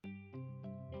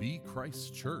Be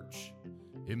Christ's church,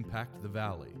 impact the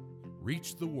valley,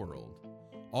 reach the world,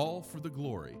 all for the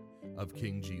glory of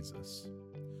King Jesus.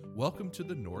 Welcome to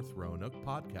the North Roanoke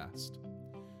Podcast.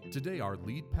 Today our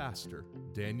lead pastor,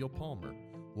 Daniel Palmer,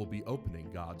 will be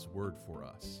opening God's Word for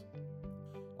us.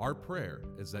 Our prayer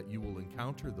is that you will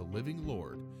encounter the living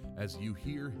Lord as you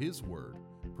hear His Word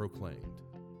proclaimed.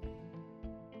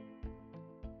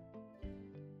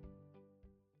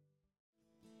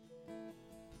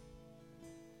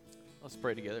 Let's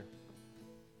pray together.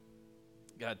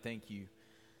 God, thank you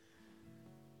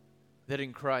that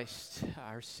in Christ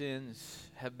our sins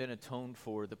have been atoned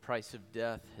for. The price of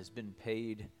death has been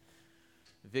paid.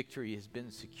 Victory has been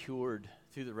secured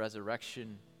through the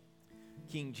resurrection.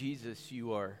 King Jesus,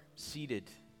 you are seated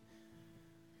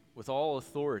with all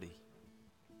authority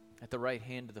at the right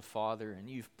hand of the Father, and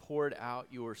you've poured out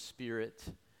your Spirit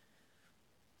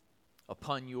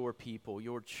upon your people,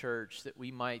 your church, that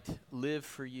we might live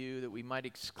for you, that we might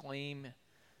exclaim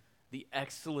the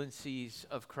excellencies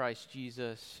of Christ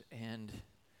Jesus. And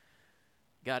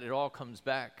God, it all comes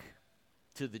back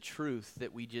to the truth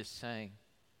that we just sang.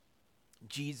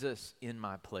 Jesus in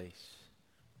my place.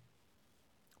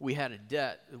 We had a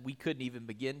debt that we couldn't even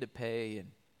begin to pay,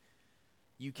 and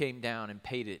you came down and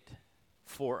paid it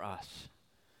for us.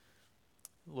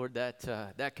 Lord,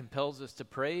 that compels us to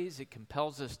praise. It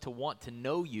compels us to want to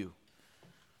know you.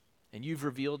 And you've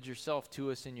revealed yourself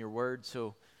to us in your word.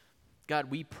 So, God,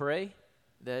 we pray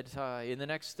that in the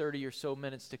next 30 or so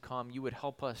minutes to come, you would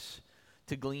help us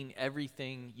to glean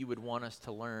everything you would want us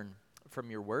to learn from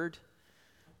your word.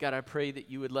 God, I pray that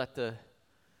you would let the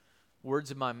words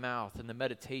of my mouth and the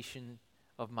meditation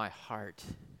of my heart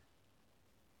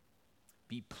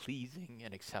be pleasing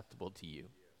and acceptable to you.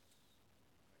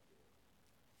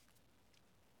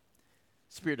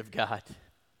 Spirit of God,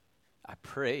 I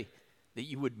pray that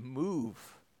you would move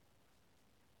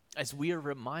as we are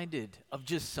reminded of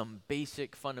just some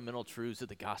basic fundamental truths of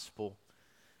the gospel.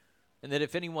 And that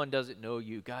if anyone doesn't know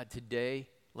you, God, today,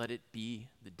 let it be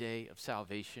the day of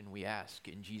salvation, we ask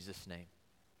in Jesus' name.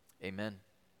 Amen.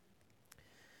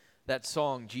 That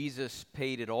song, Jesus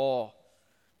Paid It All,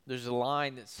 there's a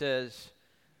line that says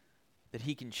that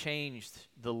he can change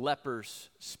the leper's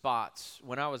spots.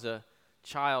 When I was a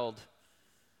child,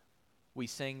 we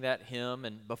sang that hymn,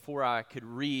 and before I could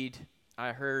read,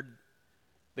 I heard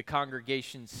the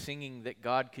congregation singing that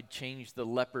God could change the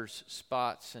leper's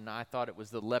spots, and I thought it was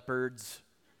the leopard's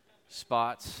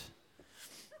spots.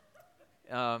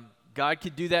 God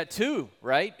could do that too,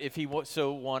 right, if he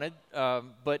so wanted,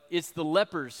 but it's the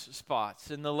leper's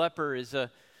spots, and the leper is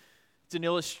it's an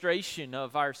illustration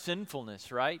of our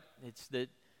sinfulness, right? It's that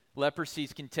leprosy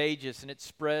is contagious, and it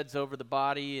spreads over the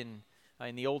body, and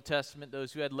in the Old Testament,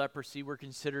 those who had leprosy were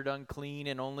considered unclean,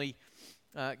 and only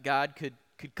God could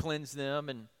cleanse them.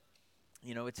 And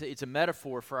you know, it's a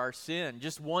metaphor for our sin.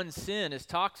 Just one sin is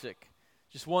toxic.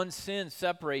 Just one sin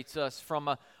separates us from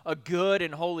a good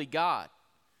and holy God.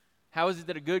 How is it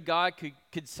that a good God could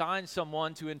consign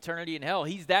someone to eternity in hell?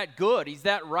 He's that good. He's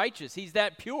that righteous. He's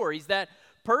that pure. He's that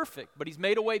perfect. But he's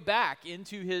made a way back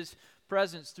into his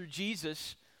presence through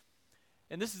Jesus.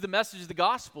 And this is the message of the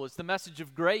gospel. It's the message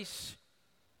of grace.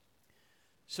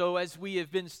 So as we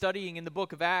have been studying in the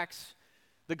book of Acts,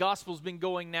 the gospel's been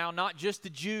going now not just to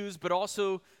Jews, but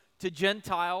also to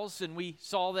Gentiles. And we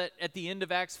saw that at the end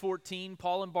of Acts 14,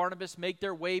 Paul and Barnabas make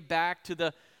their way back to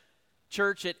the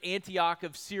church at Antioch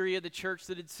of Syria, the church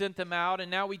that had sent them out. And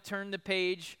now we turn the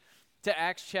page to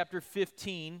Acts chapter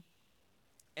 15.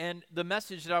 And the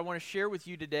message that I want to share with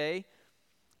you today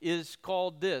is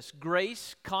called this: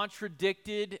 Grace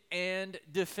Contradicted and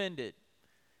Defended.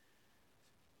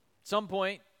 At some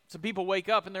point, some people wake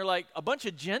up and they're like, a bunch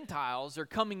of Gentiles are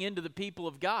coming into the people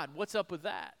of God. What's up with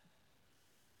that?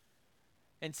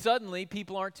 And suddenly,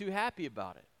 people aren't too happy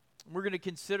about it. We're going to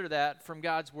consider that from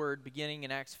God's Word beginning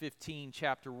in Acts 15,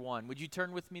 chapter 1. Would you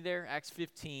turn with me there? Acts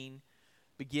 15,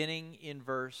 beginning in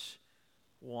verse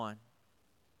 1.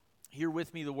 Hear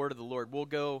with me the word of the Lord. We'll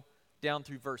go down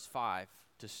through verse 5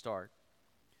 to start.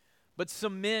 But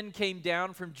some men came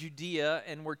down from Judea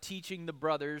and were teaching the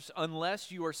brothers,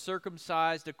 unless you are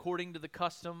circumcised according to the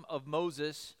custom of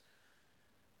Moses,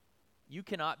 you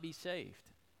cannot be saved.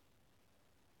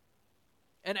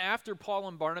 And after Paul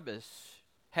and Barnabas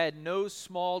had no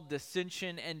small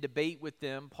dissension and debate with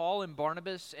them, Paul and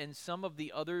Barnabas and some of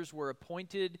the others were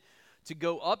appointed to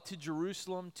go up to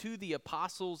Jerusalem to the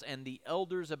apostles and the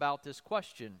elders about this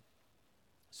question.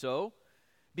 So,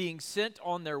 being sent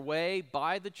on their way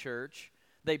by the church,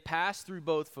 they passed through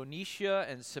both Phoenicia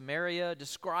and Samaria,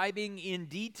 describing in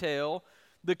detail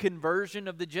the conversion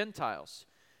of the Gentiles,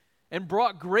 and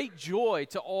brought great joy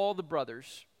to all the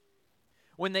brothers.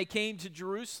 When they came to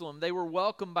Jerusalem, they were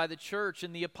welcomed by the church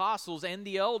and the apostles and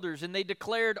the elders, and they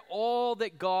declared all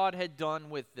that God had done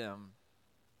with them.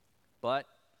 But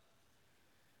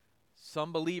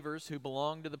some believers who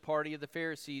belonged to the party of the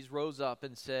Pharisees rose up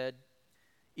and said,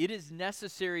 "It is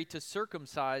necessary to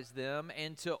circumcise them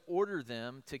and to order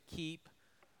them to keep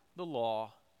the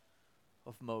law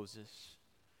of Moses."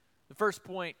 The first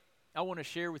point I want to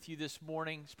share with you this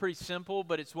morning is pretty simple,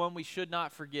 but it's one we should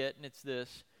not forget, and it's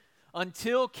this.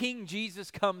 Until King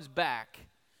Jesus comes back,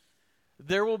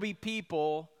 there will be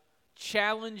people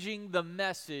challenging the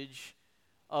message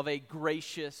of a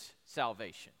gracious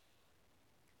salvation.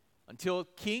 Until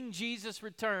King Jesus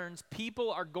returns,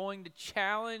 people are going to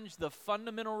challenge the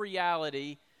fundamental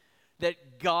reality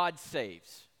that God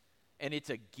saves, and it's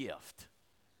a gift.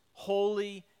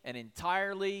 Wholly and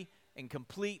entirely and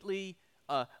completely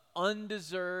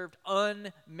undeserved,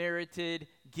 unmerited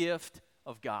gift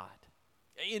of God.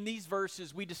 In these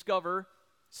verses, we discover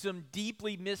some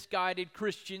deeply misguided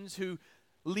Christians who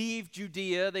leave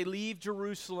Judea, they leave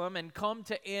Jerusalem, and come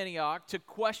to Antioch to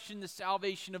question the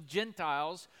salvation of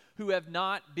Gentiles who have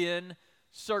not been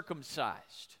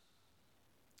circumcised.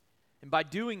 And by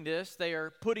doing this, they are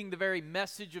putting the very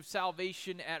message of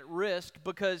salvation at risk,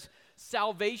 because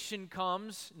salvation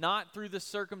comes not through the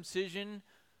circumcision,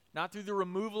 not through the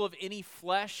removal of any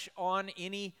flesh on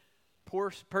any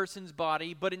poor person's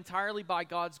body, but entirely by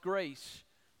God's grace.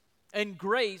 And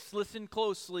grace, listen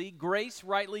closely, grace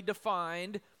rightly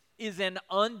defined is an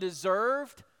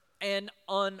undeserved and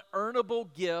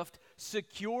unearnable gift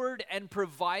secured and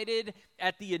provided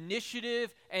at the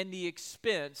initiative and the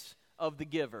expense of the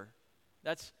giver.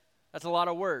 That's a lot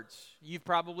of words. You've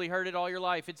probably heard it all your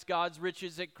life. It's God's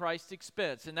riches at Christ's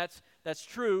expense. And that's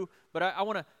true, but I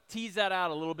want to tease that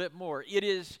out a little bit more. It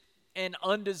is an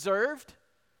undeserved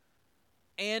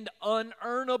and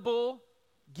unearnable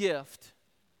gift,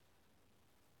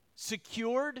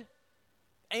 secured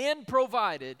and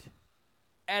provided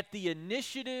at the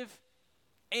initiative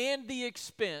and the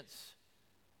expense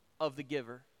of the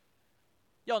giver.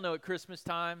 Y'all know at Christmas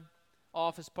time,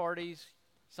 office parties,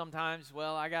 sometimes,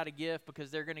 well, I got a gift because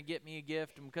they're going to get me a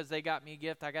gift, and because they got me a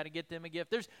gift, I got to get them a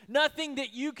gift. There's nothing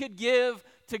that you could give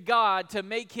to God to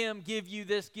make him give you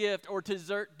this gift or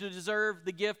to deserve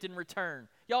the gift in return.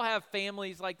 Y'all have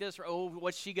families like this, or, oh,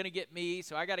 what's she going to get me,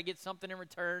 so I got to get something in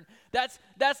return. That's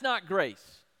not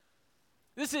grace.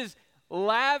 This is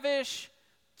lavish,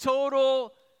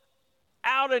 total,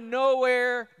 out of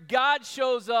nowhere, God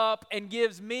shows up and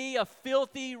gives me, a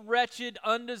filthy, wretched,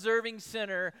 undeserving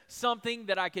sinner, something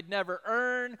that I could never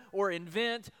earn or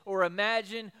invent or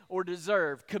imagine or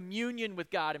deserve. Communion with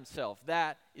God himself.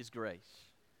 That is grace.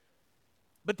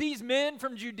 But these men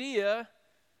from Judea,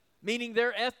 meaning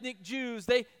they're ethnic Jews,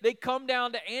 they come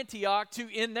down to Antioch to,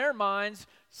 in their minds,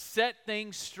 set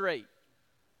things straight.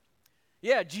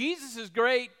 Yeah, Jesus is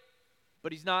great,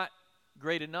 but he's not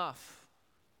great enough.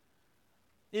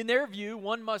 In their view,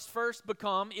 one must first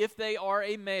become, if they are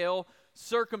a male,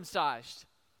 circumcised.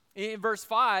 In verse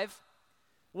 5,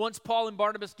 once Paul and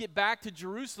Barnabas get back to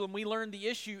Jerusalem, we learn the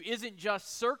issue isn't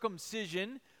just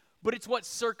circumcision, but it's what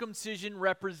circumcision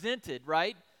represented,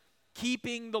 right?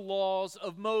 Keeping the laws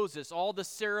of Moses, all the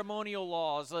ceremonial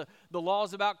laws, the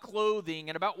laws about clothing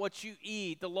and about what you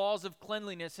eat, the laws of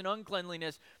cleanliness and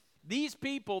uncleanliness. These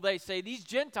people, they say, these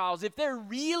Gentiles, if they're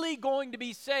really going to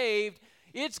be saved,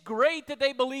 it's great that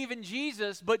they believe in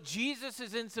Jesus, but Jesus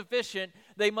is insufficient.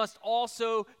 They must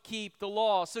also keep the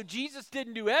law. So Jesus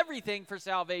didn't do everything for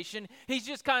salvation. He's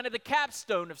just kind of the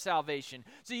capstone of salvation.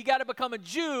 So you got to become a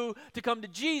Jew to come to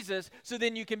Jesus, so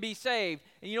then you can be saved.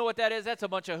 And you know what that is? That's a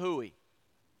bunch of hooey.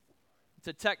 It's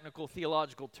a technical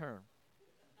theological term.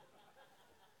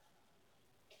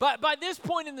 But by this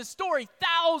point in the story,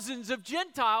 thousands of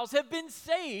Gentiles have been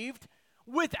saved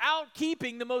without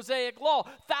keeping the Mosaic law.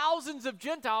 Thousands of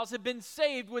Gentiles have been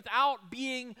saved without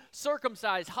being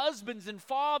circumcised. Husbands and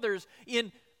fathers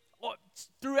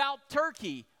throughout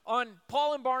Turkey on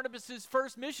Paul and Barnabas'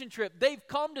 first mission trip, they've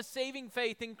come to saving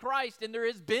faith in Christ, and there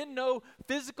has been no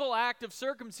physical act of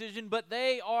circumcision, but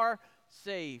they are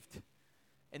saved.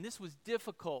 And this was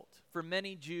difficult for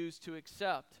many Jews to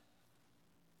accept.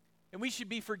 And we should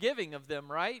be forgiving of them,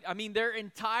 right? I mean, their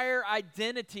entire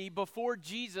identity before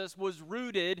Jesus was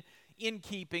rooted in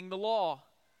keeping the law.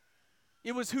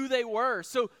 It was who they were.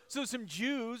 So some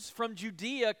Jews from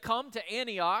Judea come to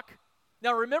Antioch.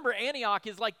 Now remember, Antioch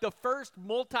is like the first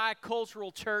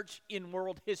multicultural church in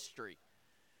world history.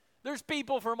 There's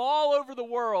people from all over the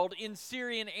world in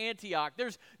Syrian Antioch.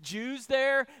 There's Jews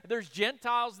there. There's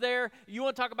Gentiles there. You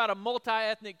want to talk about a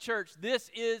multi-ethnic church? This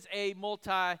is a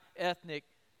multi-ethnic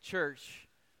church.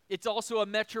 It's also a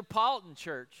metropolitan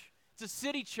church. It's a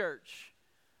city church.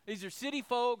 These are city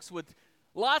folks with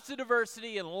lots of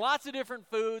diversity and lots of different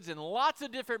foods and lots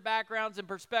of different backgrounds and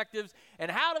perspectives. And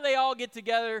how do they all get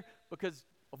together? Because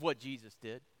of what Jesus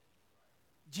did.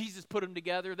 Jesus put them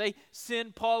together. They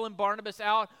send Paul and Barnabas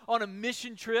out on a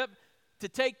mission trip to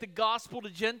take the gospel to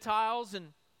Gentiles. And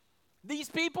these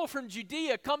people from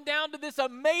Judea come down to this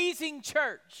amazing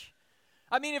church.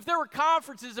 I mean, if there were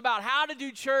conferences about how to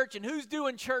do church and who's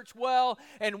doing church well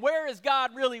and where is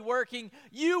God really working,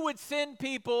 you would send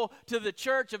people to the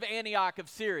church of Antioch of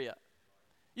Syria.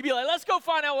 You'd be like, let's go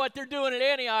find out what they're doing at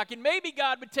Antioch, and maybe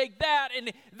God would take that,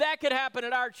 and that could happen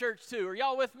at our church too. Are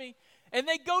y'all with me? And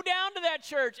they go down to that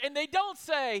church, and they don't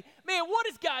say, man, what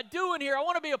is God doing here? I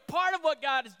want to be a part of what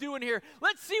God is doing here.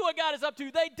 Let's see what God is up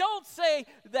to. They don't say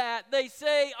that. They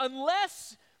say,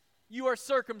 unless you are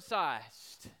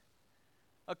circumcised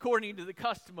according to the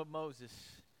custom of Moses,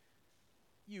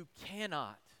 you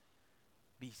cannot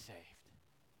be saved.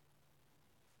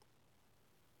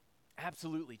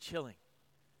 Absolutely chilling.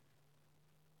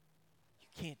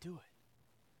 You can't do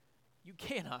it. You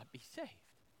cannot be saved.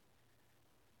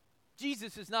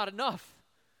 Jesus is not enough.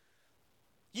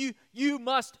 You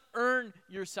must earn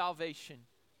your salvation.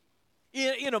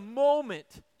 In a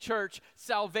moment, church,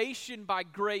 salvation by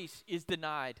grace is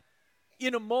denied.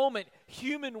 In a moment,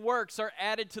 human works are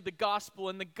added to the gospel,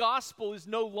 and the gospel is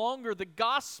no longer the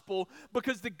gospel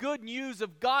because the good news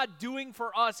of God doing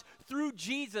for us through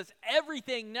Jesus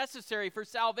everything necessary for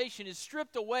salvation is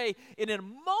stripped away in a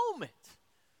moment.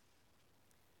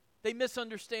 They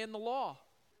misunderstand the law.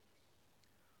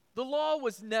 The law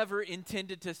was never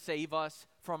intended to save us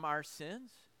from our sins.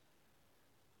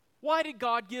 Why did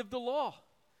God give the law?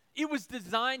 It was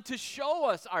designed to show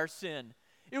us our sin.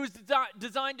 It was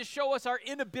designed to show us our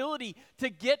inability to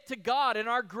get to God and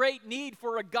our great need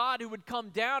for a God who would come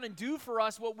down and do for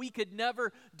us what we could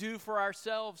never do for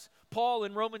ourselves. Paul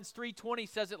in Romans 3:20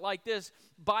 says it like this: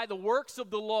 by the works of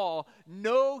the law,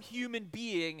 no human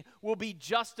being will be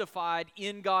justified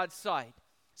in God's sight,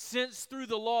 since through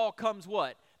the law comes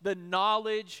what? The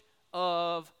knowledge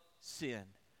of sin.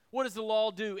 What does the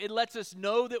law do? It lets us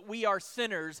know that we are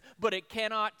sinners, but it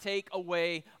cannot take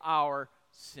away our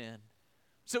sin.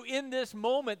 So in this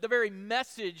moment, the very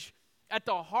message at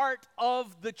the heart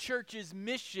of the church's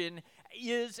mission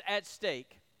is at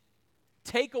stake.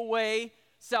 Take away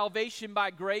salvation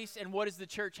by grace, and what does the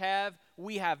church have?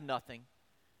 We have nothing.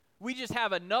 We just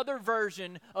have another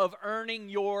version of earning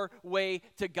your way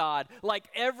to God. Like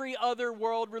every other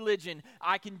world religion,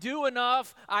 I can do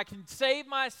enough, I can save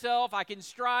myself, I can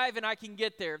strive, and I can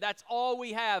get there. That's all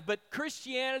we have. But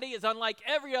Christianity is unlike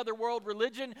every other world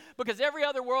religion because every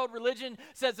other world religion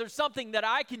says there's something that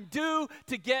I can do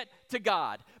to get to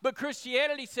God. But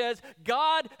Christianity says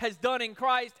God has done in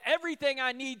Christ everything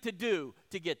I need to do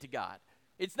to get to God.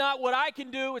 It's not what I can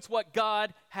do, it's what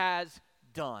God has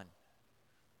done.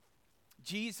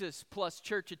 Jesus plus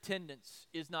church attendance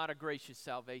is not a gracious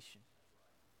salvation.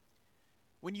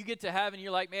 When you get to heaven,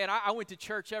 you're like, man, I went to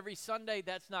church every Sunday.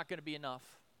 That's not going to be enough.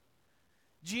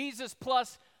 Jesus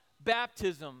plus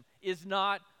baptism is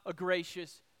not a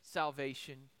gracious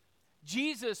salvation.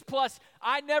 Jesus plus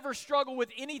I never struggle with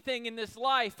anything in this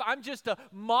life. I'm just a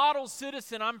model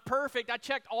citizen. I'm perfect. I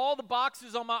checked all the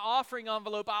boxes on my offering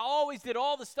envelope. I always did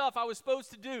all the stuff I was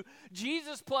supposed to do.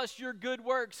 Jesus plus your good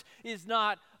works is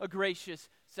not a gracious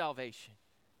salvation.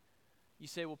 You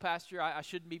say, well, Pastor, I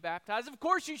shouldn't be baptized. Of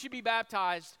course you should be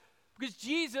baptized because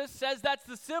Jesus says that's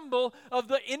the symbol of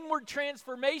the inward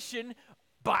transformation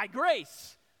by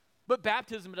grace. But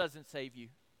baptism doesn't save you.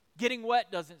 Getting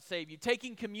wet doesn't save you.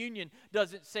 Taking communion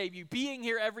doesn't save you. Being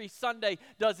here every Sunday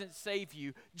doesn't save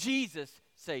you. Jesus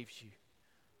saves you.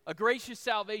 A gracious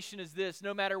salvation is this: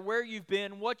 no matter where you've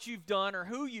been, what you've done, or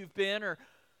who you've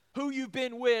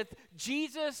been with,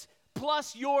 Jesus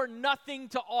plus your nothing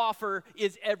to offer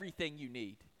is everything you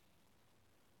need.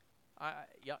 I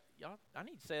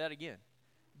need to say that again.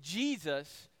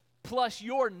 Jesus plus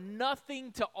your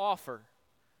nothing to offer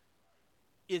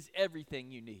is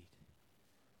everything you need.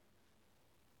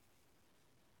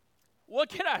 What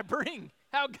can I bring?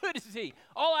 How good is he?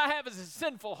 All I have is a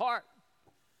sinful heart.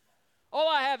 All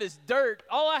I have is dirt.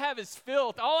 All I have is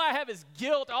filth. All I have is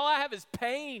guilt. All I have is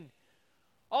pain.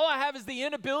 All I have is the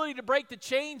inability to break the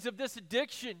chains of this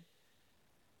addiction.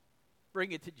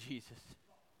 Bring it to Jesus.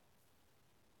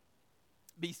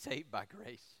 Be saved by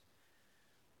grace.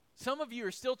 Some of you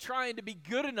are still trying to be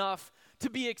good enough to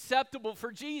be acceptable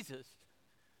for Jesus.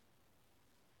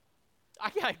 I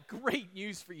got great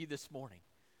news for you this morning.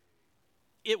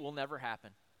 It will never happen.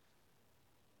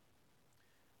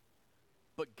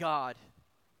 But God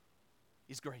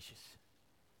is gracious.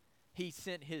 He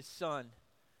sent His Son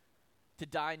to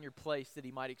die in your place that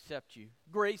He might accept you.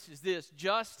 Grace is this: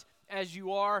 just as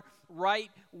you are, right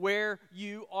where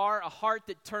you are, a heart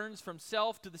that turns from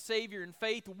self to the Savior in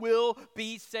faith will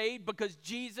be saved, because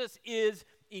Jesus is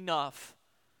enough.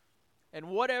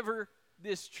 And wherever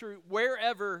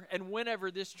and whenever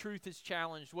this truth is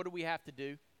challenged, what do we have to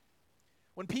do?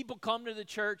 When people come to the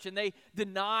church and they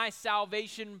deny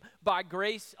salvation by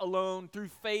grace alone, through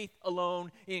faith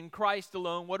alone, in Christ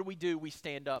alone, what do? We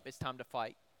stand up. It's time to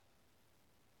fight.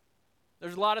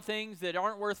 There's a lot of things that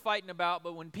aren't worth fighting about,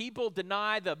 but when people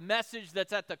deny the message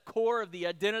that's at the core of the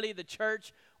identity of the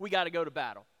church, we got to go to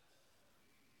battle.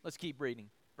 Let's keep reading.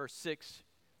 Verse 6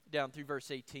 down through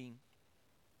verse 18.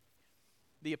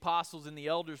 The apostles and the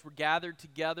elders were gathered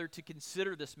together to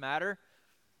consider this matter.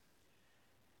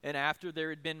 And after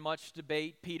there had been much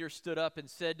debate, Peter stood up and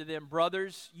said to them,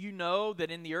 "Brothers, you know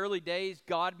that in the early days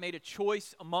God made a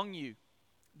choice among you,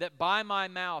 that by my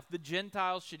mouth the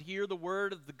Gentiles should hear the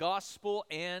word of the gospel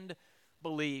and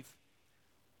believe.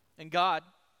 And God,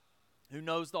 who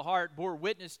knows the heart, bore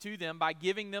witness to them by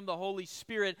giving them the Holy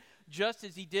Spirit, just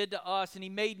as He did to us. And He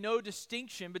made no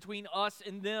distinction between us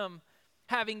and them,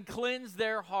 having cleansed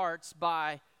their hearts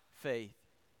by faith.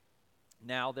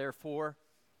 Now, therefore,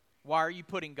 why are you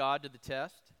putting God to the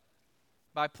test?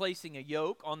 By placing a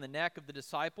yoke on the neck of the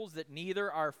disciples that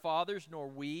neither our fathers nor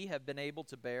we have been able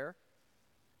to bear.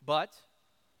 But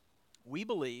we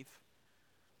believe,"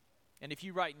 and if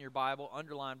you write in your Bible,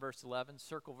 underline verse 11,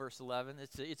 circle verse 11,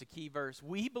 it's a key verse.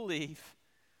 "We believe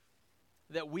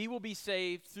that we will be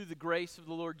saved through the grace of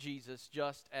the Lord Jesus,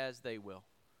 just as they will."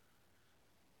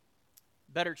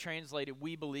 Better translated,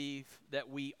 we believe that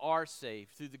we are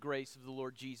saved through the grace of the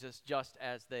Lord Jesus, just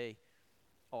as they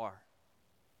are.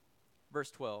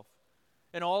 Verse 12.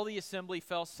 And all the assembly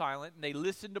fell silent, and they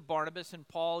listened to Barnabas and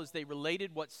Paul as they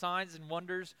related what signs and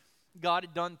wonders God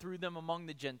had done through them among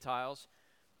the Gentiles.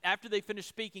 After they finished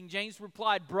speaking, James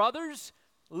replied, "Brothers,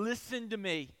 listen to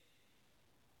me."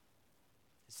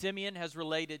 Simeon has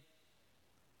related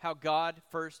how God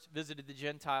first visited the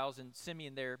Gentiles, and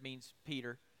Simeon there means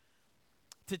Peter,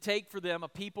 to take for them a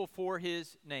people for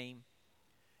His name.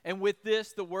 And with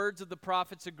this, the words of the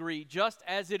prophets agree, just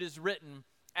as it is written,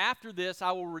 "After this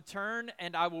I will return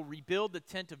and I will rebuild the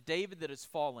tent of David that has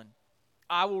fallen.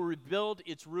 I will rebuild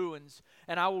its ruins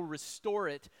and I will restore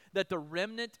it, that the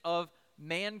remnant of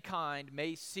mankind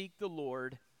may seek the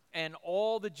Lord, and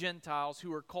all the Gentiles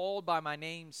who are called by my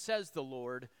name, says the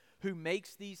Lord, who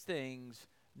makes these things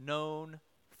known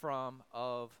from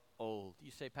of old."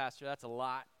 You say, "Pastor, that's a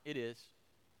lot." It is.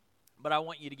 But I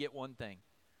want you to get one thing.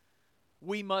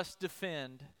 We must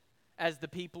defend, as the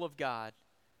people of God,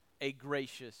 a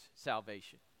gracious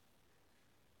salvation.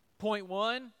 Point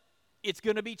one, it's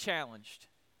going to be challenged.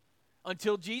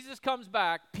 Until Jesus comes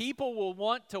back, people will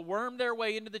want to worm their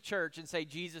way into the church and say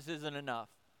Jesus isn't enough.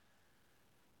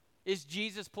 It's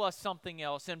Jesus plus something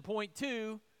else. And point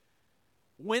two,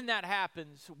 when that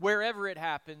happens, wherever it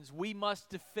happens, we must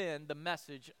defend the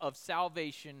message of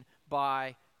salvation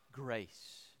by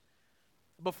grace.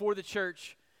 Before the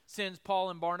church sends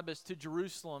Paul and Barnabas to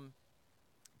Jerusalem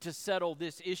to settle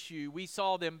this issue, we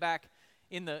saw them back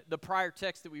in the prior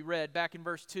text that we read, back in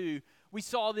verse 2, we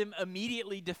saw them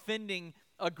immediately defending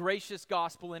a gracious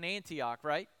gospel in Antioch,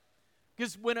 right?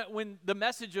 Because when the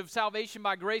message of salvation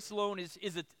by grace alone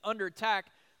is under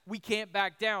attack, we can't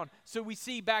back down. So we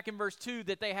see back in verse 2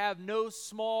 that they have no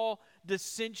small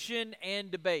dissension and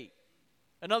debate.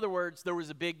 In other words, there was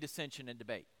a big dissension and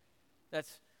debate.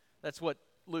 That's what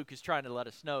Luke is trying to let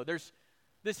us know. This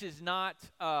is not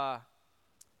a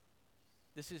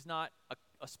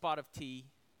spot of tea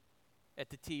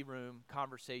at the tea room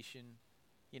conversation,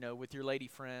 with your lady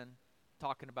friend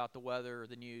talking about the weather or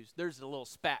the news. There's a little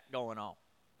spat going on.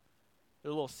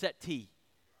 They're a little set tea.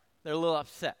 They're a little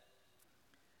upset.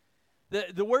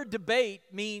 The word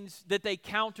debate means that they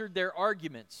countered their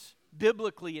arguments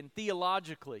biblically and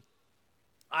theologically.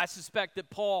 I suspect that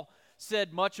Paul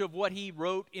said much of what he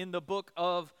wrote in the book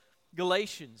of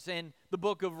Galatians and the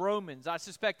book of Romans. I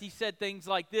suspect he said things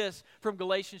like this from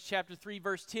Galatians chapter 3,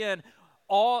 verse 10.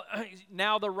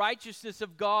 Now the righteousness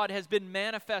of God has been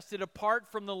manifested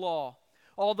apart from the law,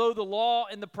 although the law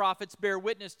and the prophets bear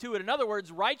witness to it. In other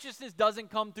words, righteousness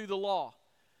doesn't come through the law.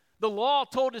 The law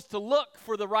told us to look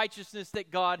for the righteousness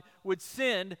that God would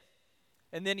send.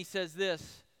 And then he says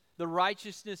this, the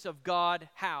righteousness of God,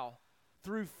 how?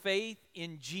 Through faith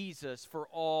in Jesus for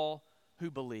all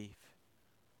who believe.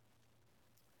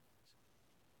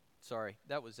 Sorry,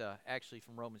 that was actually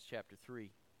from Romans chapter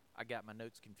 3. I got my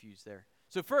notes confused there.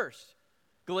 So first,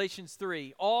 Galatians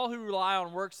 3, all who rely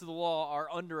on works of the law are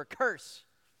under a curse.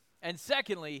 And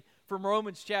secondly, from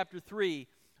Romans chapter 3,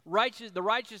 the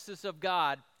righteousness of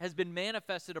God has been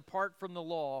manifested apart from the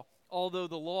law, although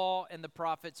the law and the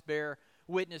prophets bear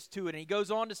witness to it. And he goes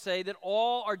on to say that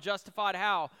all are justified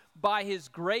how? By his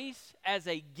grace as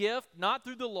a gift, not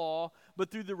through the law, but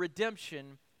through the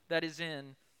redemption that is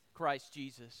in Christ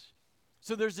Jesus.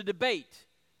 So there's a debate.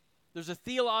 There's a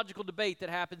theological debate that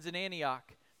happens in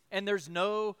Antioch, and there's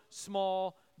no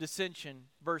small dissension.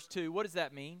 Verse 2, what does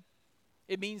that mean?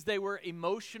 It means they were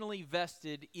emotionally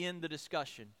vested in the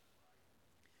discussion.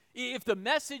 If the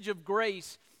message of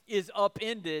grace is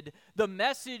upended, the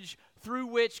message through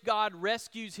which God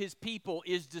rescues his people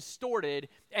is distorted,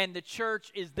 and the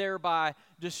church is thereby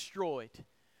destroyed.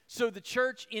 So the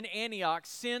church in Antioch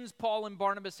sends Paul and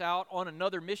Barnabas out on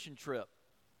another mission trip.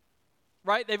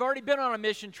 Right? They've already been on a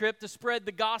mission trip to spread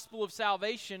the gospel of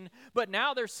salvation, but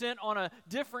now they're sent on a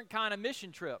different kind of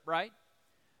mission trip, right?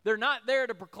 They're not there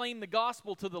to proclaim the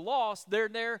gospel to the lost. They're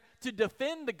there to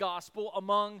defend the gospel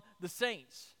among the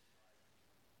saints.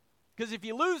 Because if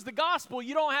you lose the gospel,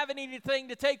 you don't have anything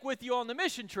to take with you on the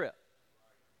mission trip.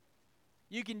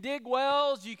 You can dig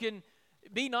wells, you can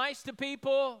be nice to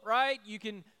people, right? You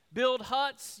can build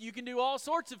huts, you can do all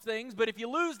sorts of things, but if you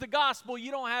lose the gospel, you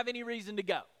don't have any reason to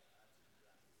go.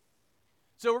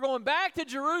 So we're going back to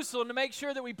Jerusalem to make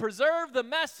sure that we preserve the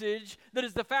message that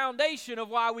is the foundation of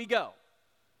why we go.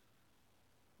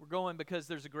 We're going because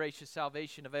there's a gracious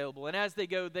salvation available. And as they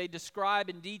go, they describe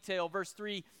in detail, verse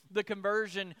 3, the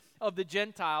conversion of the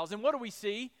Gentiles. And what do we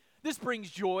see? This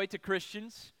brings joy to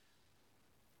Christians.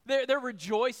 They're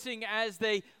rejoicing as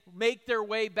they make their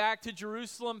way back to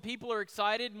Jerusalem. People are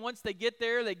excited, and once they get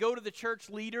there, they go to the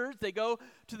church leaders, they go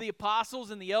to the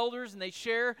apostles and the elders, and they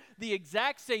share the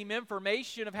exact same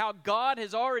information of how God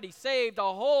has already saved a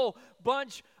whole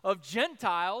bunch of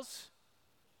Gentiles.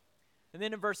 And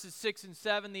then in verses 6 and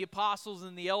 7, the apostles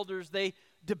and the elders, they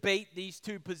debate these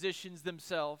two positions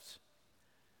themselves.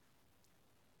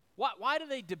 Why do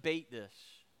they debate this?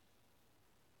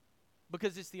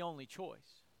 Because it's the only choice.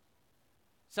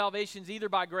 Salvation's either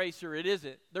by grace or it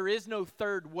isn't. There is no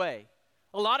third way.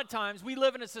 A lot of times we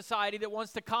live in a society that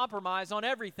wants to compromise on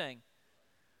everything.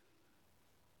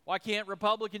 Why can't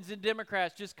Republicans and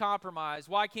Democrats just compromise?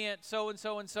 Why can't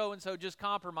so-and-so and so-and-so just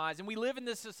compromise? And we live in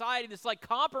this society that's like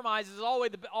compromise is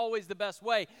always the best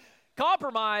way.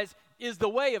 Compromise is the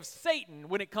way of Satan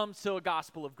when it comes to a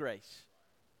gospel of grace.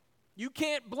 You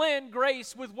can't blend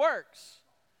grace with works.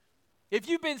 If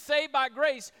you've been saved by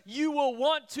grace, you will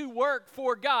want to work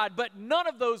for God, but none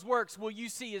of those works will you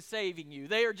see as saving you.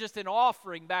 They are just an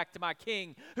offering back to my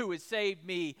King who has saved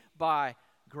me by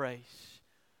grace.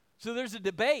 So there's a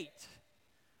debate.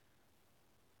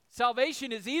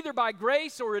 Salvation is either by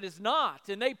grace or it is not,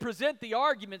 and they present the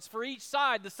arguments for each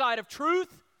side. The side of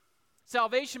truth,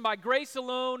 salvation by grace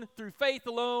alone, through faith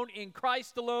alone, in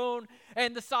Christ alone,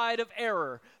 and the side of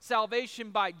error,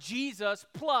 salvation by Jesus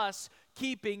plus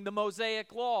keeping the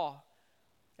Mosaic law.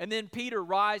 And then Peter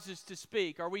rises to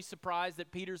speak. Are we surprised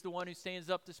that Peter's the one who stands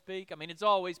up to speak? I mean, it's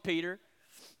always Peter.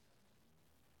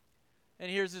 And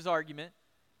here's his argument.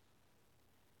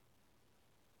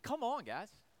 Come on, guys.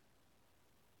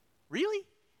 Really?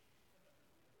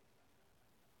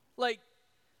 Like,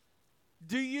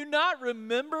 do you not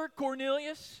remember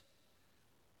Cornelius?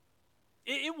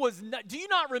 It was not, do you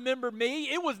not remember me?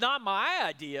 It was not my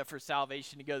idea for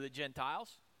salvation to go to the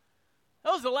Gentiles.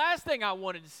 That was the last thing I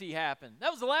wanted to see happen. That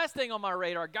was the last thing on my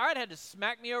radar. God had to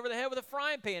smack me over the head with a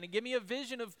frying pan and give me a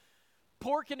vision of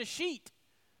pork in a sheet.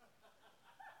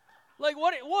 Like,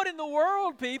 what in the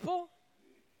world, people?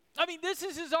 I mean, this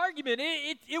is his argument.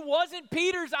 It wasn't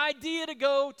Peter's idea to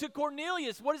go to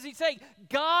Cornelius. What does he say?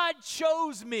 God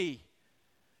chose me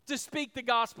to speak the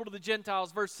gospel to the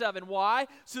Gentiles, verse 7. Why?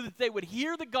 So that they would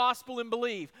hear the gospel and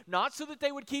believe. Not so that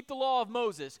they would keep the law of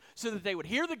Moses, so that they would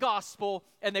hear the gospel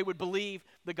and they would believe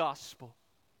the gospel.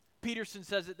 Peterson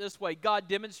says it this way: God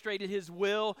demonstrated his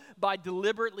will by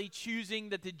deliberately choosing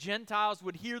that the Gentiles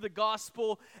would hear the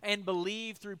gospel and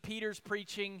believe through Peter's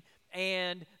preaching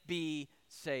and be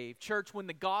saved. Church, when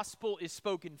the gospel is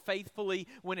spoken faithfully,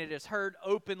 when it is heard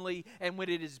openly, and when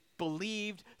it is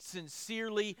believed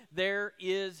sincerely, there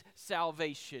is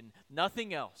salvation.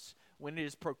 Nothing else. When it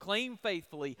is proclaimed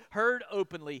faithfully, heard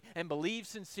openly, and believed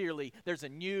sincerely, there's a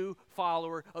new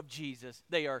follower of Jesus.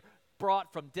 They are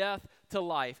brought from death to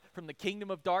life, from the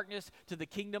kingdom of darkness to the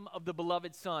kingdom of the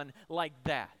beloved Son, like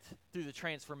that, through the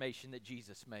transformation that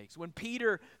Jesus makes. When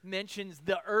Peter mentions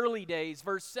the early days,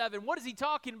 verse 7, what is he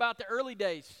talking about, the early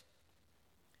days?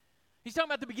 He's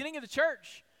talking about the beginning of the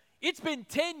church. It's been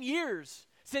 10 years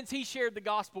since he shared the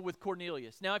gospel with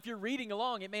Cornelius. Now, if you're reading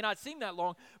along, it may not seem that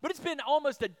long, but it's been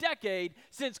almost a decade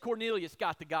since Cornelius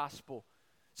got the gospel.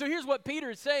 So here's what Peter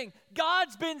is saying.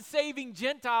 God's been saving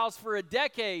Gentiles for a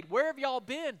decade. Where have y'all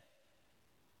been?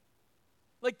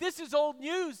 Like, this is old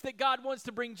news that God wants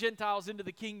to bring Gentiles into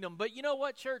the kingdom. But you know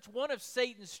what, church? One of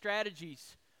Satan's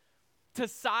strategies to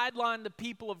sideline the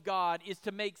people of God is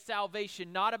to make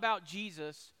salvation not about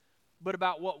Jesus, but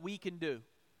about what we can do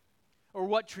or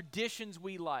what traditions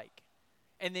we like,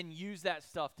 and then use that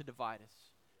stuff to divide us.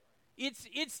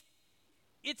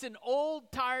 It's an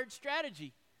old, tired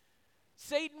strategy.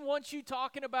 Satan wants you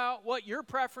talking about what your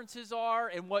preferences are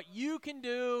and what you can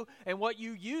do and what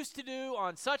you used to do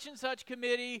on such and such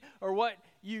committee or what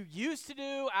you used to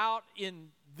do out in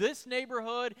this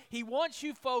neighborhood. He wants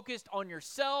you focused on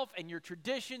yourself and your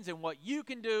traditions and what you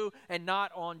can do and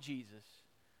not on Jesus.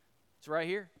 It's right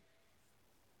here.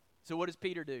 So what does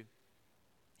Peter do?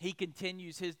 He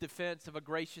continues his defense of a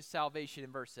gracious salvation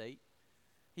in verse 8.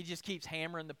 He just keeps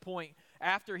hammering the point.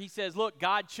 After he says, look,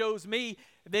 God chose me,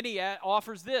 then he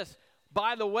offers this.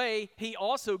 By the way, he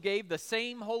also gave the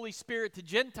same Holy Spirit to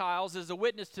Gentiles as a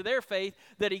witness to their faith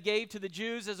that he gave to the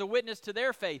Jews as a witness to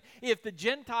their faith. If the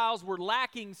Gentiles were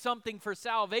lacking something for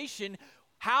salvation,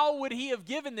 how would he have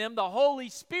given them the Holy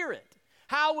Spirit?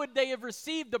 How would they have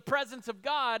received the presence of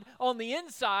God on the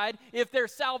inside if their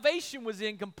salvation was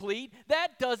incomplete?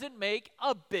 That doesn't make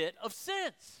a bit of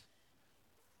sense.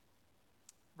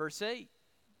 Verse 8,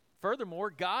 furthermore,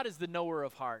 God is the knower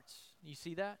of hearts. You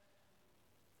see that?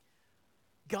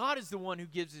 God is the one who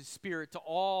gives his Spirit to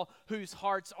all whose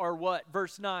hearts are what?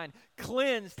 Verse 9,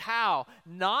 cleansed how?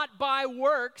 Not by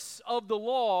works of the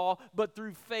law, but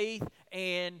through faith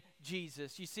and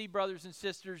Jesus. You see, brothers and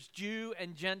sisters, Jew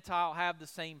and Gentile have the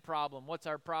same problem. What's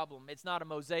our problem? It's not a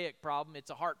Mosaic problem,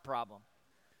 it's a heart problem.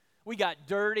 We got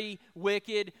dirty,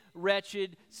 wicked,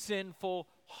 wretched, sinful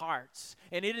hearts.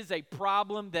 And it is a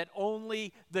problem that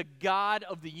only the God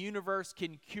of the universe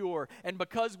can cure. And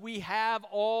because we have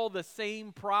all the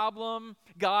same problem,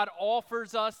 God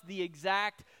offers us the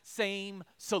exact same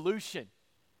solution.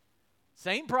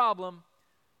 Same problem,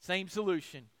 same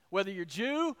solution. Whether you're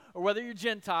Jew or whether you're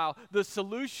Gentile, the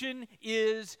solution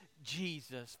is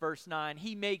Jesus. Verse 9,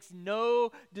 he makes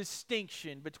no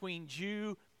distinction between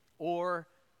Jew or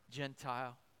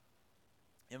Gentile.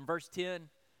 In verse 10,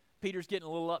 Peter's getting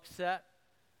a little upset.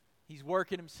 He's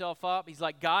working himself up. He's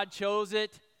like, God chose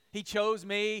it. He chose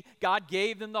me. God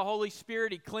gave them the Holy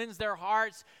Spirit. He cleansed their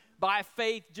hearts by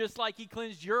faith, just like he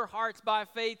cleansed your hearts by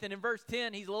faith. And in verse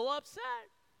 10, he's a little upset.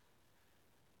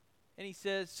 And he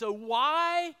says, so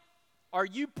why are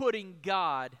you putting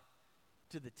God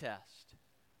to the test?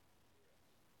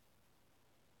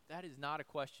 That is not a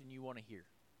question you want to hear.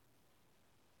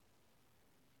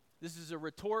 This is a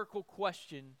rhetorical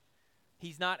question.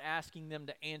 He's not asking them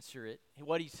to answer it.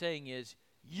 What he's saying is,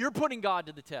 you're putting God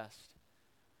to the test.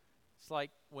 It's like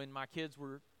when my kids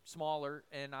were smaller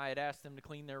and I had asked them to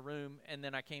clean their room, and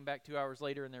then I came back 2 hours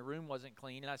later and their room wasn't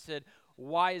clean, and I said,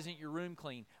 why isn't your room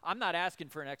clean? I'm not asking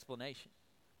for an explanation.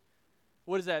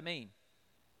 What does that mean?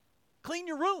 Clean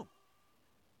your room.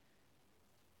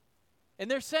 And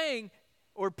they're saying,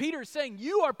 or Peter's saying,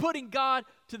 you are putting God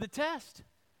to the test.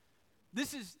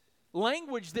 This is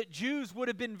language that Jews would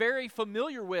have been very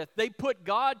familiar with. They put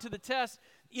God to the test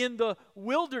in the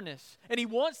wilderness. And he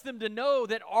wants them to know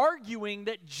that arguing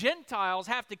that Gentiles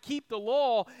have to keep the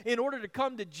law in order to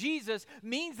come to Jesus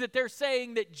means that they're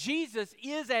saying that Jesus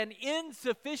is an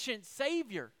insufficient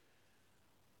Savior.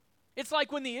 It's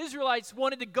like when the Israelites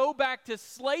wanted to go back to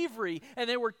slavery and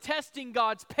they were testing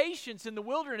God's patience in the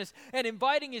wilderness and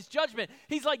inviting his judgment.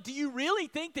 He's like, do you really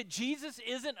think that Jesus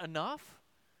isn't enough?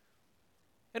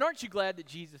 And aren't you glad that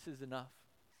Jesus is enough?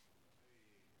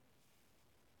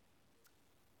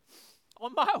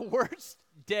 On my worst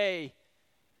day,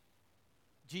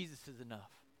 Jesus is enough.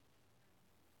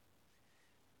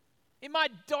 In my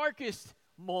darkest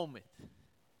moment,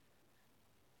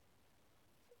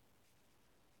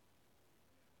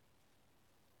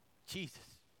 Jesus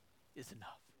is enough.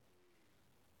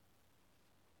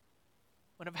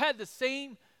 When I've had the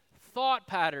same thought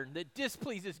pattern that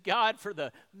displeases God for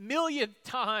the millionth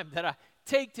time that I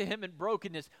take to him in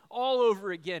brokenness all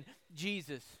over again,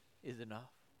 Jesus is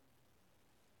enough.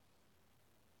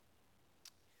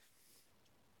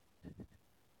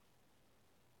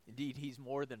 Indeed, he's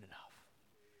more than enough.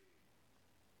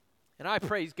 And I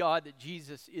praise God that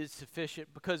Jesus is sufficient,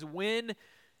 because when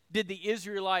did the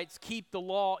Israelites keep the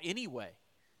law anyway?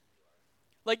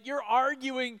 Like, you're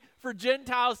arguing for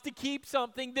Gentiles to keep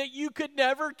something that you could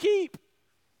never keep,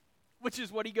 which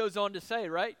is what he goes on to say,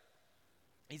 right?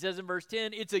 He says in verse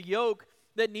 10, it's a yoke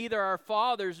that neither our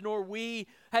fathers nor we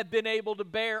have been able to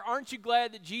bear. Aren't you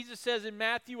glad that Jesus says in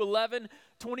Matthew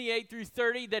 11:28 through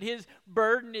 30, that his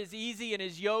burden is easy and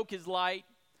his yoke is light?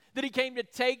 That he came to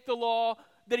take the law,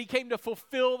 that he came to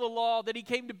fulfill the law, that he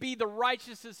came to be the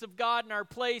righteousness of God in our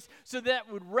place, so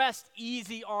that would rest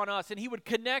easy on us, and he would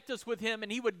connect us with him,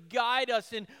 and he would guide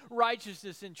us in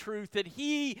righteousness and truth, that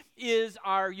he is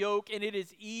our yoke, and it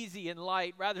is easy and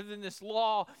light, rather than this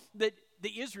law that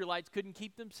the Israelites couldn't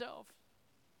keep themselves.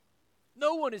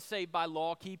 No one is saved by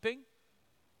law keeping.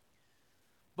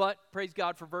 But, praise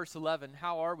God for verse 11,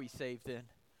 how are we saved then?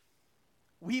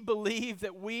 We believe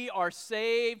that we are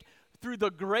saved through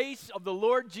the grace of the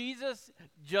Lord Jesus,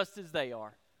 just as they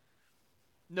are.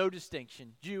 No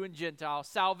distinction, Jew and Gentile.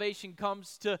 Salvation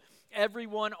comes to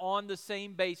everyone on the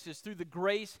same basis through the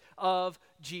grace of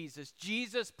Jesus.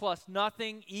 Jesus plus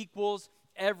nothing equals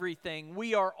everything.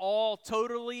 We are all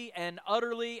totally and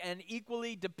utterly and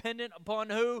equally dependent upon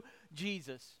who?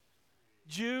 Jesus.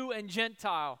 Jew and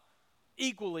Gentile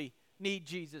equally need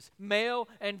Jesus. Male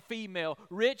and female,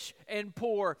 rich and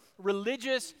poor,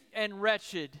 religious and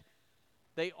wretched.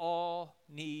 They all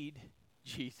need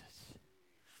Jesus.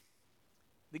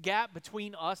 The gap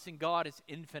between us and God is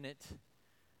infinite,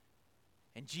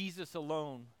 and Jesus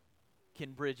alone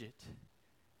can bridge it.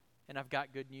 And I've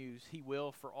got good news. He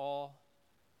will for all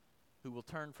who will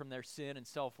turn from their sin and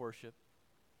self-worship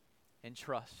and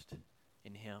trust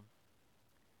in him.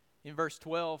 In verse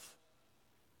 12,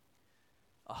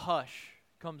 a hush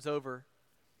comes over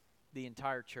the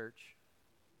entire church.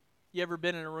 You ever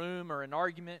been in a room or an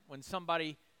argument when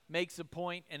somebody makes a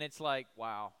point and it's like,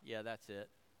 wow, yeah, that's it.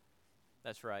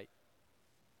 That's right.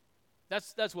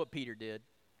 That's what Peter did.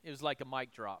 It was like a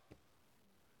mic drop.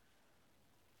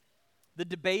 The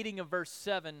debating of verse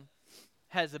 7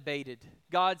 has abated.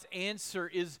 God's answer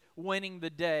is winning the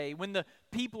day. When the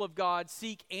people of God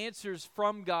seek answers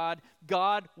from God,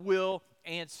 God will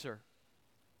answer.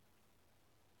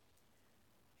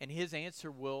 And his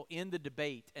answer will end the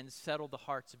debate and settle the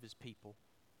hearts of his people.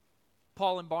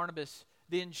 Paul and Barnabas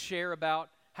then share about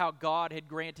how God had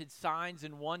granted signs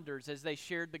and wonders as they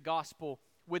shared the gospel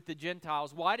with the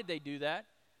Gentiles. Why did they do that?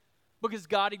 Because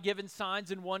God had given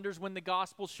signs and wonders when the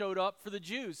gospel showed up for the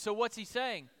Jews. So what's he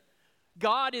saying?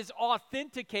 God is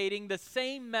authenticating the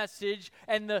same message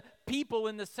and the people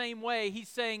in the same way. He's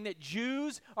saying that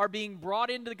Jews are being brought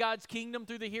into God's kingdom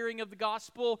through the hearing of the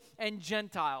gospel, and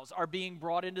Gentiles are being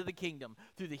brought into the kingdom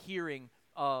through the hearing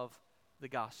of the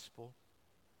gospel.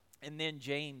 And then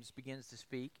James begins to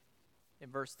speak in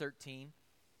verse 13.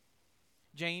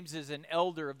 James is an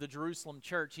elder of the Jerusalem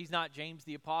church. He's not James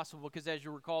the Apostle, because as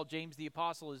you recall, James the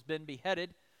Apostle has been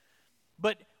beheaded.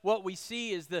 But what we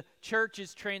see is the church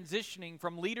is transitioning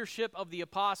from leadership of the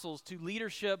apostles to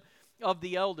leadership of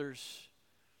the elders.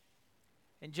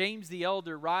 And James the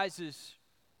elder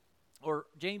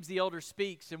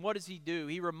speaks, and what does he do?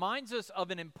 He reminds us of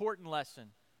an important lesson.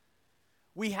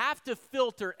 We have to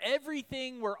filter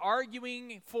everything we're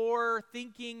arguing for,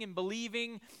 thinking, and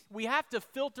believing. We have to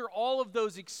filter all of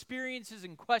those experiences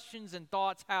and questions and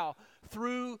thoughts. How?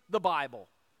 Through the Bible.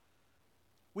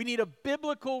 We need a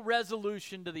biblical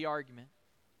resolution to the argument.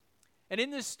 And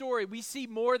in this story, we see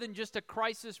more than just a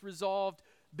crisis resolved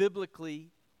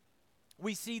biblically.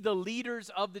 We see the leaders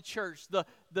of the church,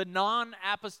 the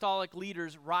non-apostolic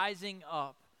leaders rising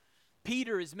up.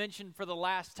 Peter is mentioned for the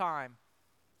last time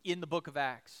in the book of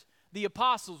Acts. The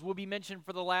apostles will be mentioned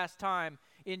for the last time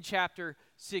in chapter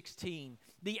 16.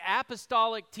 The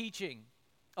apostolic teaching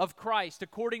of Christ,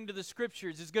 according to the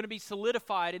Scriptures, is going to be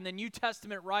solidified in the New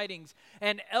Testament writings,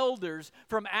 and elders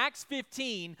from Acts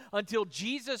 15 until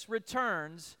Jesus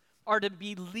returns are to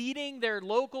be leading their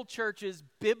local churches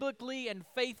biblically and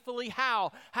faithfully.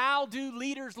 How? How do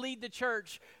leaders lead the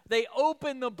church? They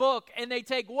open the book and they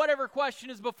take whatever question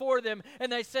is before them and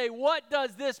they say, what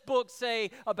does this book say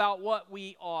about what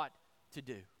we ought to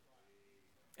do?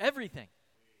 Everything.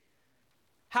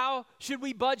 How should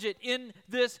we budget in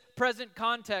this present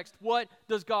context? What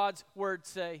does God's word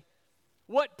say?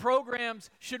 What programs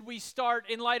should we start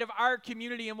in light of our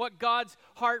community and what God's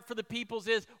heart for the peoples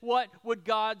is? What would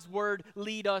God's word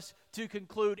lead us to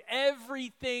conclude?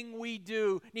 Everything we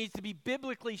do needs to be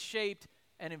biblically shaped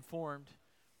and informed.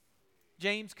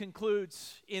 James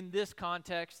concludes in this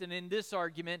context and in this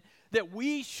argument that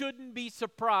we shouldn't be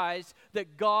surprised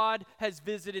that God has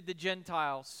visited the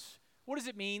Gentiles. What does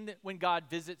it mean that when God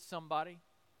visits somebody?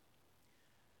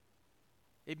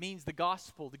 It means the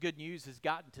gospel, the good news, has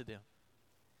gotten to them.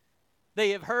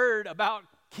 They have heard about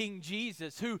King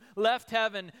Jesus, who left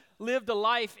heaven, lived a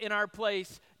life in our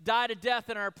place, died a death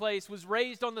in our place, was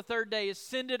raised on the third day,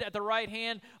 ascended at the right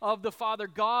hand of the Father.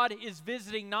 God is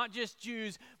visiting not just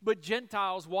Jews, but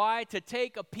Gentiles. Why? To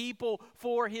take a people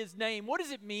for his name. What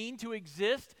does it mean to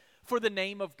exist for the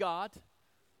name of God?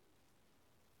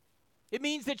 It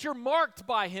means that you're marked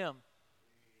by him.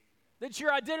 That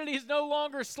your identity is no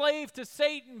longer slave to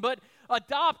Satan, but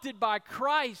adopted by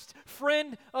Christ,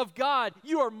 friend of God.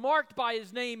 You are marked by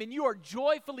his name, and you are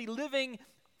joyfully living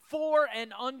for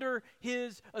and under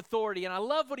his authority. And I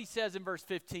love what he says in verse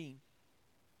 15.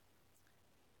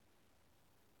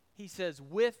 He says,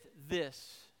 with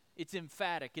this, it's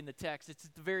emphatic in the text. It's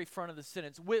at the very front of the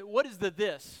sentence. What is the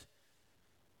this?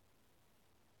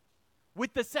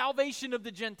 With the salvation of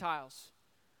the Gentiles,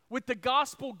 with the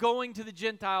gospel going to the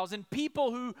Gentiles, and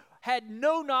people who had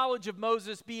no knowledge of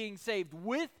Moses being saved.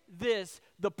 With this,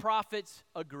 the prophets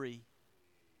agree.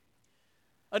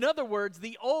 In other words,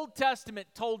 the Old Testament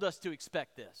told us to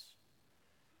expect this.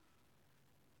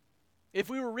 If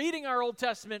we were reading our Old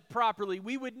Testament properly,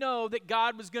 we would know that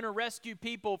God was going to rescue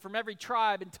people from every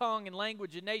tribe and tongue and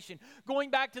language and nation. Going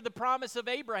back to the promise of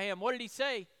Abraham, what did he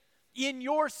say? In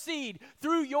your seed,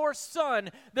 through your son,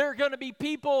 there are going to be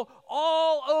people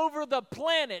all over the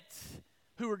planet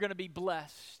who are going to be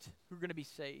blessed, who are going to be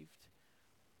saved.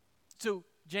 So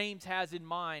James has in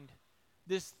mind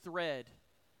this thread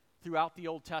throughout the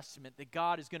Old Testament that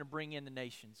God is going to bring in the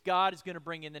nations. God is going to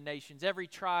bring in the nations. Every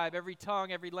tribe, every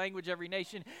tongue, every language, every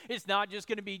nation. It's not just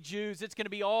going to be Jews. It's going to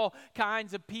be all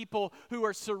kinds of people who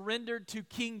are surrendered to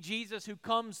King Jesus, who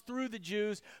comes through the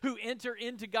Jews, who enter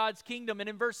into God's kingdom. And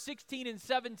in verse 16 and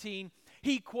 17,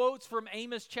 he quotes from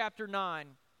Amos chapter 9,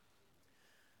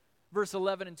 verse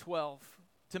 11 and 12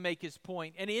 to make his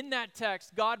point. And in that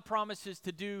text, God promises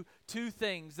to do two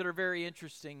things that are very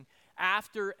interesting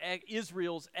after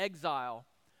Israel's exile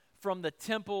from the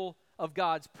temple of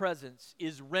God's presence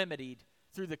is remedied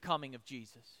through the coming of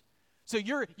Jesus. So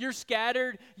you're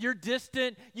scattered, you're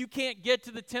distant, you can't get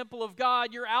to the temple of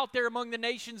God, you're out there among the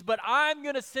nations, but I'm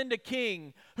going to send a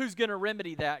king who's going to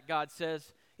remedy that, God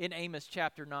says in Amos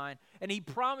chapter 9. And he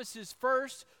promises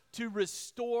first to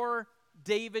restore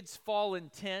David's fallen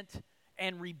tent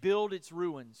and rebuild its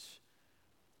ruins.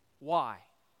 Why?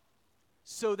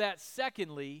 So that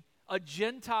secondly, a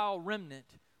Gentile remnant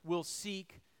will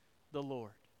seek the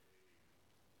Lord.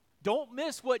 Don't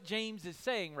miss what James is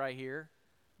saying right here.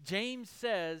 James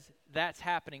says that's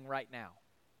happening right now.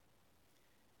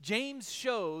 James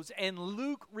shows, and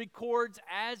Luke records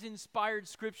as inspired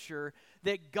scripture,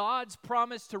 that God's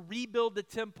promise to rebuild the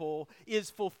temple is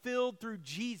fulfilled through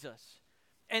Jesus,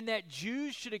 and that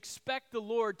Jews should expect the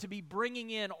Lord to be bringing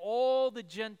in all the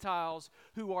Gentiles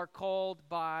who are called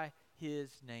by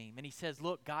his name. And he says,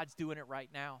 look, God's doing it right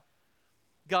now.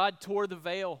 God tore the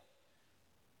veil.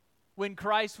 When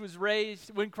Christ was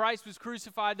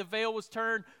crucified, the veil was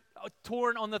torn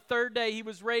on the third day. He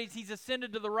was raised. He's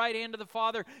ascended to the right hand of the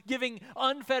Father, giving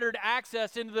unfettered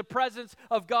access into the presence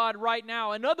of God right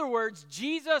now. In other words,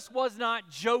 Jesus was not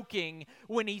joking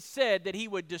when he said that he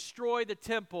would destroy the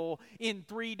temple in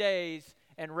 3 days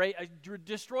and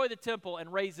destroy the temple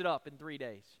and raise it up in 3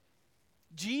 days.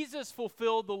 Jesus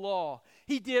fulfilled the law.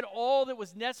 He did all that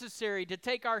was necessary to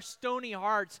take our stony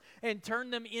hearts and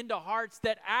turn them into hearts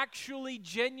that actually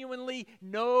genuinely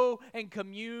know and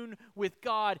commune with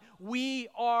God. We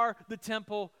are the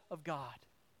temple of God.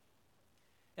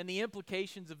 And the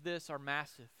implications of this are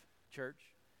massive, church.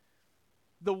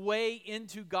 The way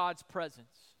into God's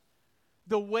presence,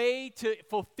 the way to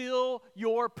fulfill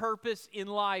your purpose in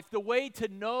life, the way to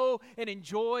know and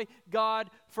enjoy God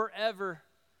forever.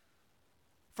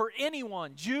 For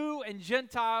anyone, Jew and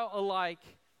Gentile alike,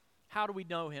 how do we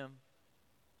know him?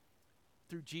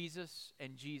 Through Jesus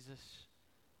and Jesus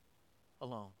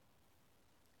alone.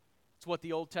 It's what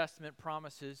the Old Testament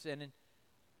promises, and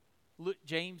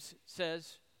James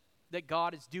says that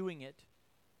God is doing it.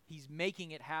 He's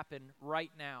making it happen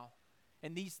right now.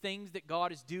 And these things that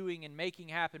God is doing and making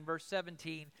happen, verse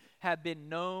 17, have been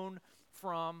known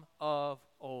from of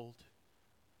old.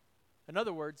 In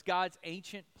other words, God's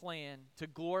ancient plan to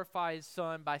glorify his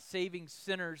Son by saving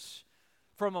sinners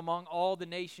from among all the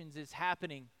nations is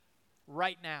happening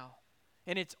right now.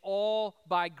 And it's all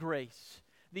by grace.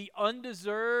 The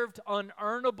undeserved,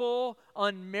 unearnable,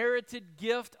 unmerited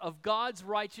gift of God's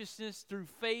righteousness through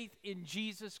faith in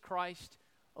Jesus Christ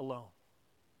alone.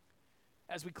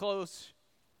 As we close,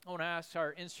 I want to ask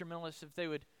our instrumentalists if they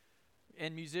would,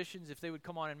 and musicians, if they would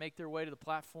come on and make their way to the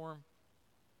platform.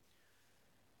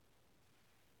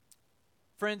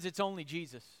 Friends, it's only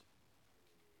Jesus.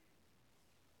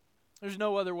 There's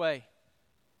no other way.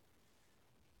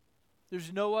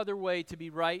 There's no other way to be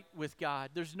right with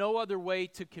God. There's no other way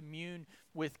to commune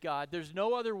with God. There's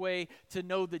no other way to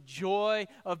know the joy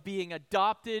of being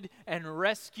adopted and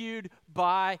rescued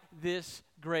by this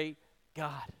great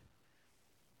God.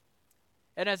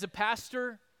 And as a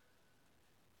pastor,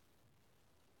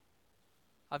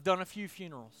 I've done a few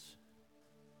funerals.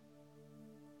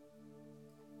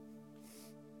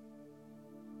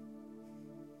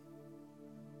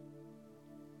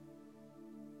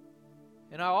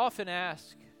 And I often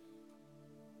ask,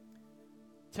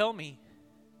 tell me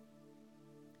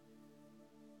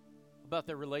about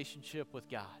their relationship with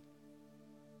God.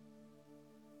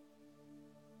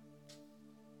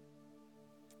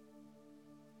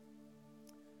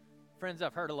 Friends,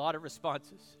 I've heard a lot of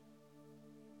responses.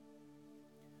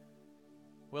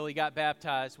 Well, he got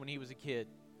baptized when he was a kid.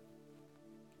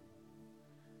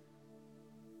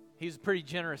 He was a pretty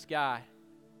generous guy.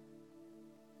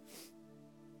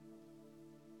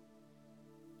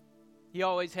 He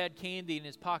always had candy in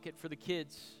his pocket for the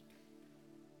kids.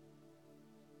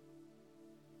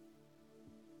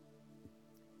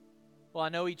 Well, I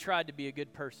know he tried to be a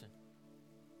good person.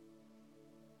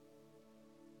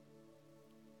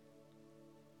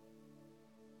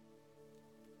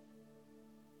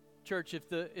 Church, if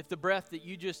the breath that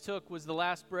you just took was the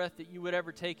last breath that you would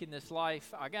ever take in this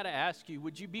life, I got to ask you,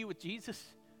 would you be with Jesus?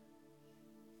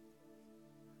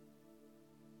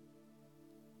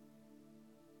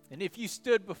 And if you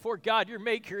stood before God, your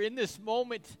Maker, in this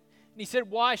moment, and He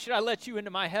said, "Why should I let you into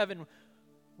my heaven?"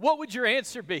 what would your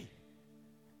answer be?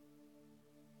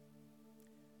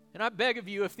 And I beg of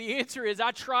you, if the answer is,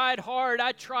 "I tried hard,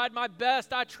 I tried my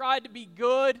best, I tried to be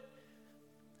good,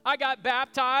 I got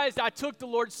baptized, I took the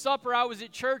Lord's Supper, I was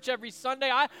at church every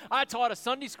Sunday, I taught a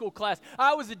Sunday school class,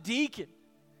 I was a deacon."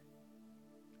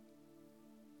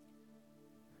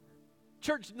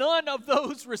 Church, none of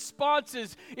those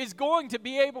responses is going to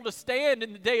be able to stand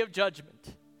in the day of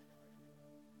judgment.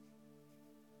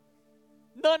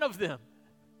 None of them.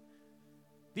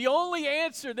 The only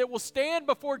answer that will stand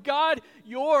before God,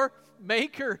 your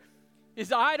Maker,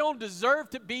 is, "I don't deserve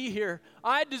to be here.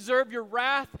 I deserve your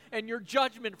wrath and your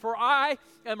judgment, for I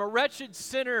am a wretched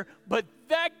sinner, but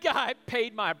that guy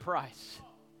paid my price.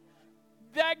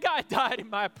 That guy died in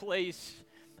my place.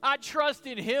 I trust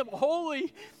in Him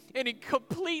wholly and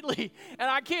completely, and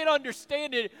I can't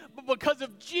understand it, but because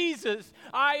of Jesus,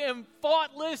 I am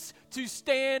faultless to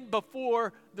stand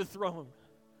before the throne.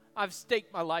 I've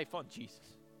staked my life on Jesus."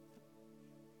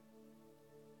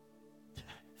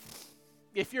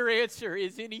 If your answer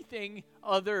is anything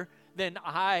other than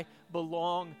 "I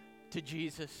belong to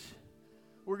Jesus,"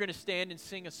 we're going to stand and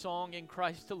sing a song, "In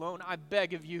Christ Alone." I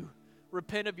beg of you,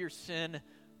 repent of your sin,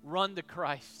 run to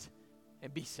Christ,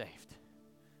 and be saved.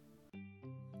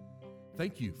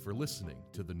 Thank you for listening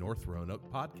to the North Roanoke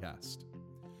Podcast.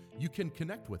 You can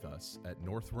connect with us at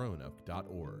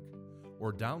northroanoke.org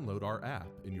or download our app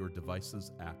in your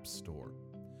device's app store.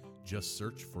 Just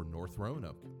search for North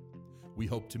Roanoke. We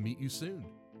hope to meet you soon.